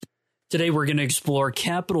Today, we're going to explore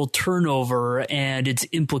capital turnover and its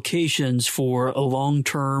implications for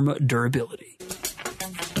long-term durability.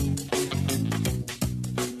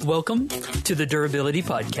 Welcome to the Durability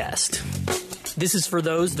Podcast. This is for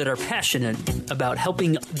those that are passionate about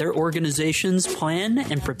helping their organizations plan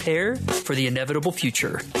and prepare for the inevitable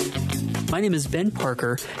future. My name is Ben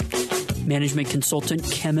Parker, management consultant,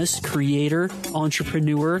 chemist, creator,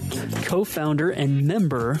 entrepreneur, co-founder, and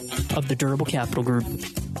member of the Durable Capital Group.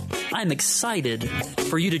 I'm excited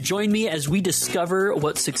for you to join me as we discover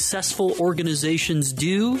what successful organizations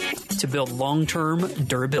do to build long-term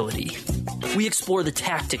durability. We explore the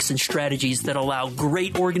tactics and strategies that allow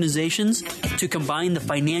great organizations to combine the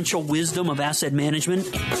financial wisdom of asset management,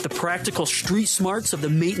 the practical street smarts of the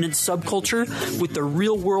maintenance subculture, with the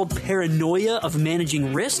real-world paranoia of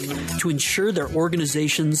managing risk to ensure their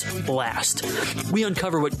organizations last. We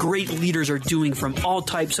uncover what great leaders are doing from all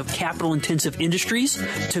types of capital-intensive industries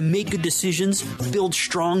to make good decisions, build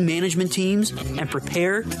strong management teams, and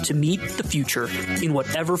prepare to meet the future in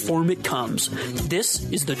whatever form it comes. This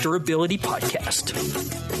is the Durability Podcast.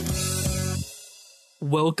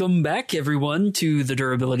 Welcome back, everyone, to the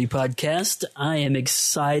Durability Podcast. I am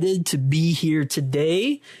excited to be here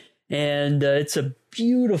today, and it's a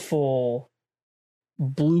beautiful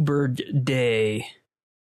bluebird day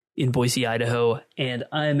in Boise, Idaho, and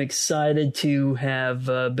I'm excited to have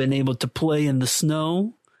been able to play in the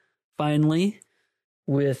snow finally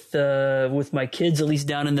with my kids, at least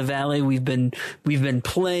down in the valley. We've been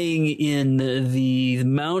playing in the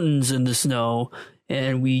mountains in the snow,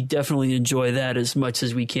 and we definitely enjoy that as much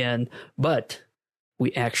as we can. But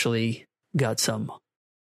we actually got some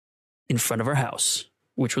in front of our house,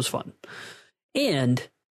 which was fun. And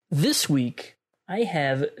this week, I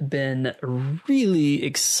have been really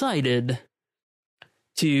excited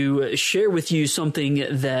to share with you something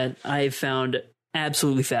that I found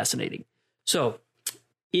absolutely fascinating. So,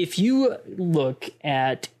 if you look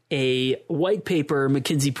at a white paper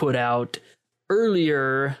McKinsey put out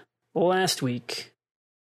earlier last week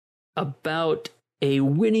about a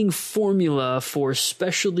winning formula for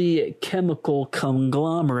specialty chemical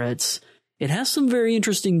conglomerates, it has some very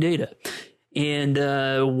interesting data. And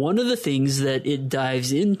one of the things that it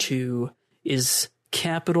dives into is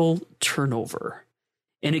capital turnover.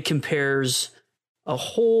 And it compares a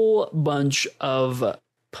whole bunch of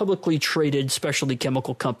publicly traded specialty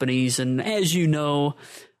chemical companies. And as you know,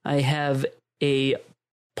 I have a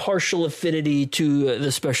partial affinity to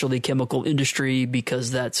the specialty chemical industry because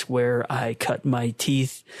that's where I cut my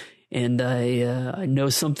teeth, and I know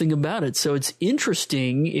something about it. So it's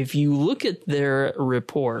interesting if you look at their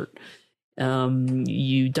report.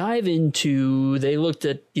 You dive into, they looked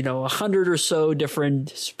at 100 or so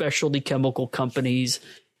different specialty chemical companies,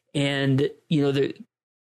 and they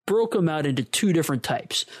broke them out into two different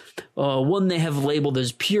types. One they have labeled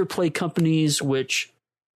as pure play companies, which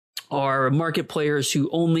are market players who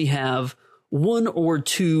only have one or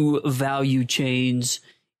two value chains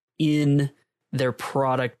in their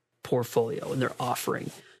product portfolio and their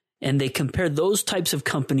offering. And they compared those types of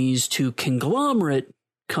companies to conglomerate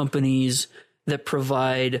companies that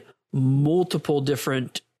provide multiple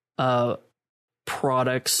different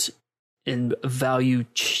products and value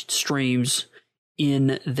streams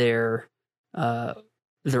in their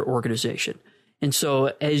organization. And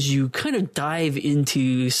so as you kind of dive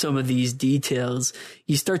into some of these details,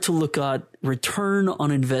 you start to look at return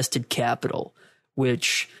on invested capital,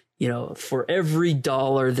 which, for every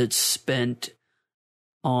dollar that's spent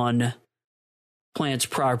on plants,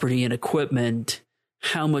 property, and equipment,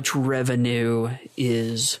 how much revenue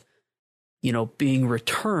is, being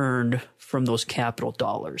returned from those capital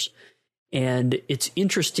dollars. And it's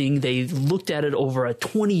interesting, they looked at it over a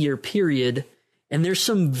 20-year period, and there's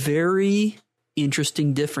some very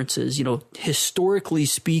interesting differences. Historically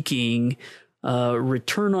speaking,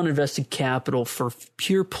 return on invested capital for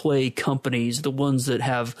pure play companies, the ones that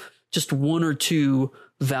have just one or two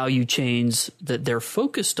value chains that they're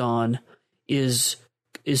focused on, is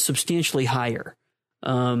substantially higher.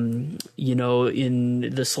 In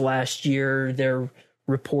this last year, they're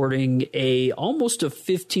reporting almost a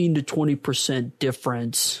 15 to 20%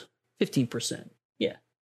 difference. 15%. Yeah.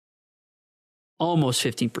 Almost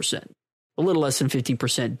 15%. A little less than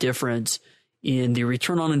 15% difference in the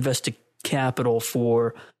return on invested capital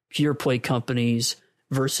for pure play companies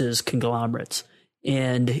versus conglomerates.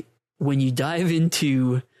 And when you dive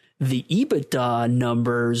into the EBITDA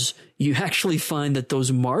numbers, you actually find that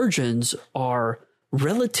those margins are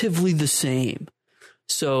relatively the same.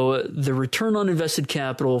 So the return on invested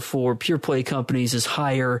capital for pure play companies is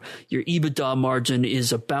higher. Your EBITDA margin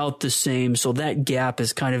is about the same. So that gap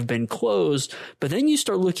has kind of been closed. But then you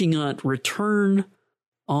start looking at return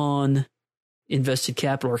on invested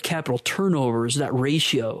capital or capital turnovers, that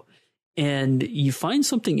ratio. And you find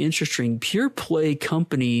something interesting. Pure play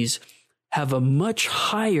companies have a much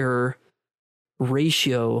higher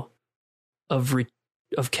ratio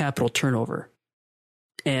of capital turnover.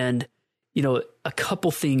 And, you know, a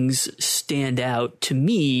couple things stand out to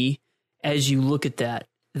me as you look at that.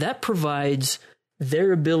 That provides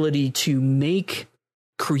their ability to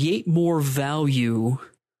create more value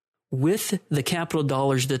with the capital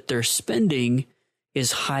dollars that they're spending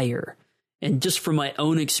is higher. And just from my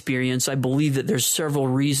own experience, I believe that there's several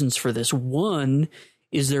reasons for this. One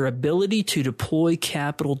is their ability to deploy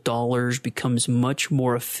capital dollars becomes much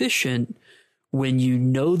more efficient when you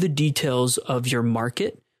know the details of your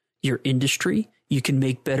market, your industry. You can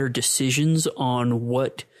make better decisions on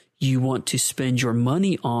what you want to spend your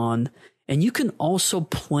money on. And you can also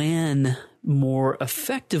plan more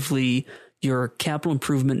effectively your capital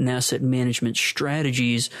improvement and asset management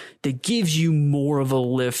strategies that gives you more of a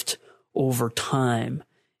lift over time.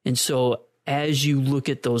 And so as you look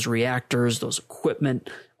at those reactors, those equipment,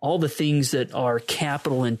 all the things that are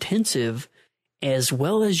capital intensive, as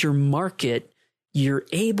well as your market, you're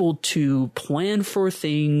able to plan for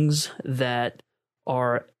things that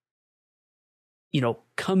are, you know,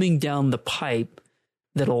 coming down the pipe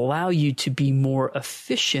that allow you to be more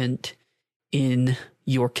efficient in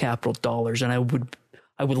your capital dollars. And I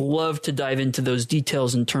would love to dive into those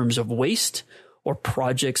details in terms of waste or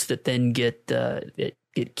projects that then get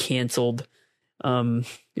canceled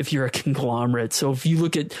if you're a conglomerate. So if you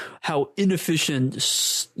look at how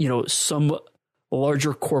inefficient, you know, some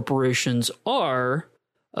larger corporations are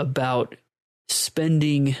about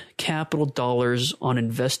spending capital dollars on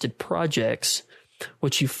invested projects,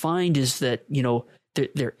 what you find is that, you know,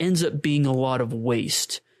 there ends up being a lot of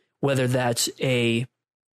waste, whether that's a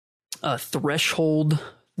threshold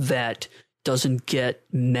that doesn't get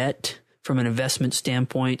met from an investment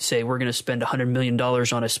standpoint. Say we're going to spend $100 million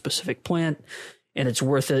on a specific plant and it's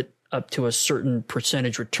worth it up to a certain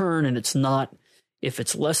percentage return, and it's not if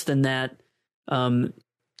it's less than that.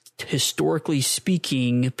 Historically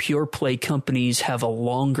speaking, pure play companies have a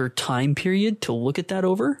longer time period to look at that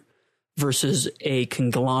over versus a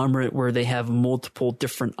conglomerate where they have multiple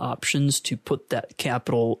different options to put that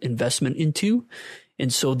capital investment into.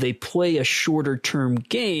 And so they play a shorter term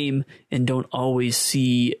game and don't always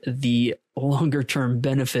see the longer term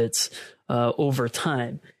benefits over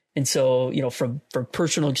time. And so, you know, from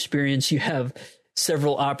personal experience, you have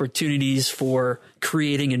several opportunities for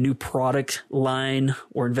creating a new product line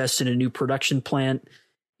or invest in a new production plant.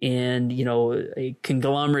 And, you know, a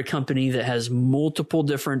conglomerate company that has multiple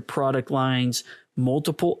different product lines,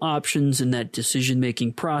 multiple options in that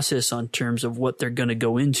decision-making process on terms of what they're going to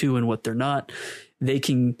go into and what they're not, they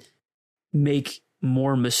can make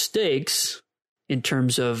more mistakes in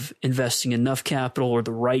terms of investing enough capital or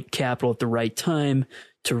the right capital at the right time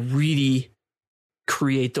to really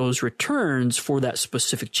create those returns for that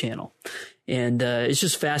specific channel. And it's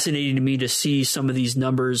just fascinating to me to see some of these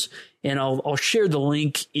numbers. And I'll share the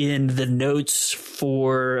link in the notes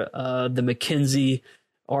for the McKinsey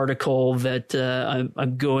article that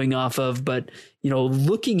I'm going off of. But, you know,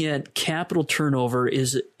 looking at capital turnover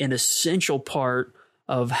is an essential part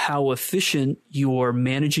of how efficient you're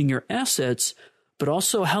managing your assets, but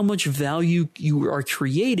also how much value you are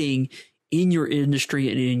creating in your industry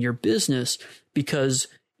and in your business. Because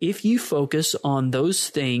if you focus on those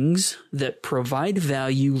things that provide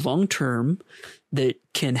value long term, that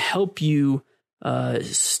can help you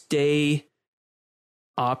stay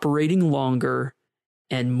operating longer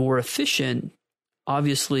and more efficient,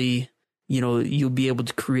 obviously, you know, you'll be able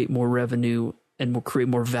to create more revenue and will create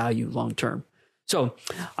more value long term. So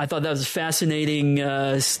I thought that was a fascinating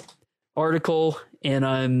article, and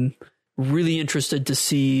I'm really interested to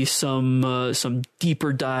see some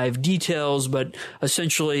deeper dive details. But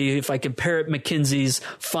essentially, if I compare it, McKinsey's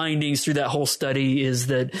findings through that whole study is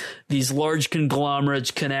that these large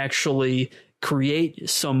conglomerates can actually create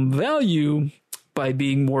some value by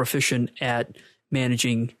being more efficient at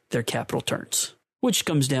managing their capital turns, which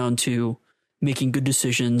comes down to making good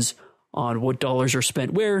decisions on what dollars are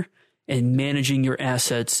spent where and managing your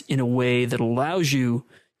assets in a way that allows you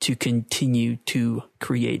to continue to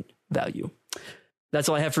create value. That's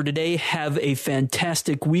all I have for today. Have a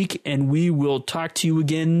fantastic week, and we will talk to you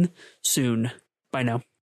again soon. Bye now.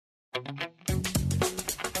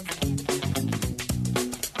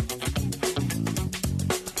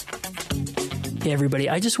 Hey everybody,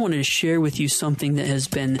 I just wanted to share with you something that has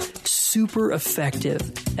been super effective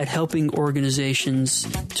at helping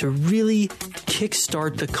organizations to really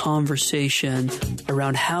kickstart the conversation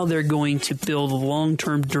around how they're going to build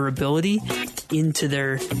long-term durability into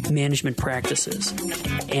their management practices.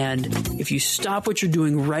 And if you stop what you're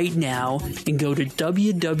doing right now and go to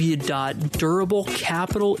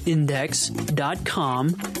www.durablecapitalindex.com,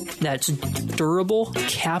 that's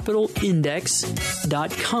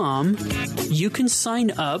durablecapitalindex.com, you can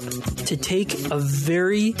sign up to take a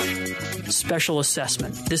very special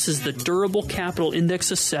assessment. This is the Durable Capital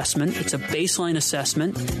Index Assessment. It's a baseline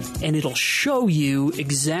assessment, and it'll show you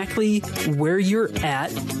exactly where you're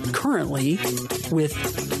at currently with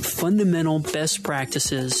fundamental best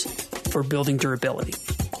practices for building durability.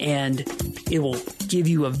 And it will give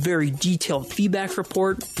you a very detailed feedback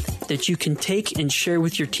report that you can take and share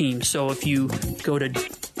with your team. So if you go to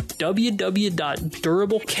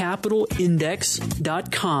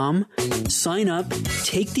www.durablecapitalindex.com, sign up,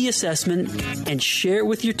 take the assessment, and share it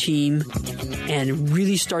with your team, and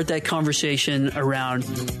really start that conversation around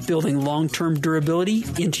building long-term durability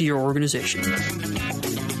into your organization.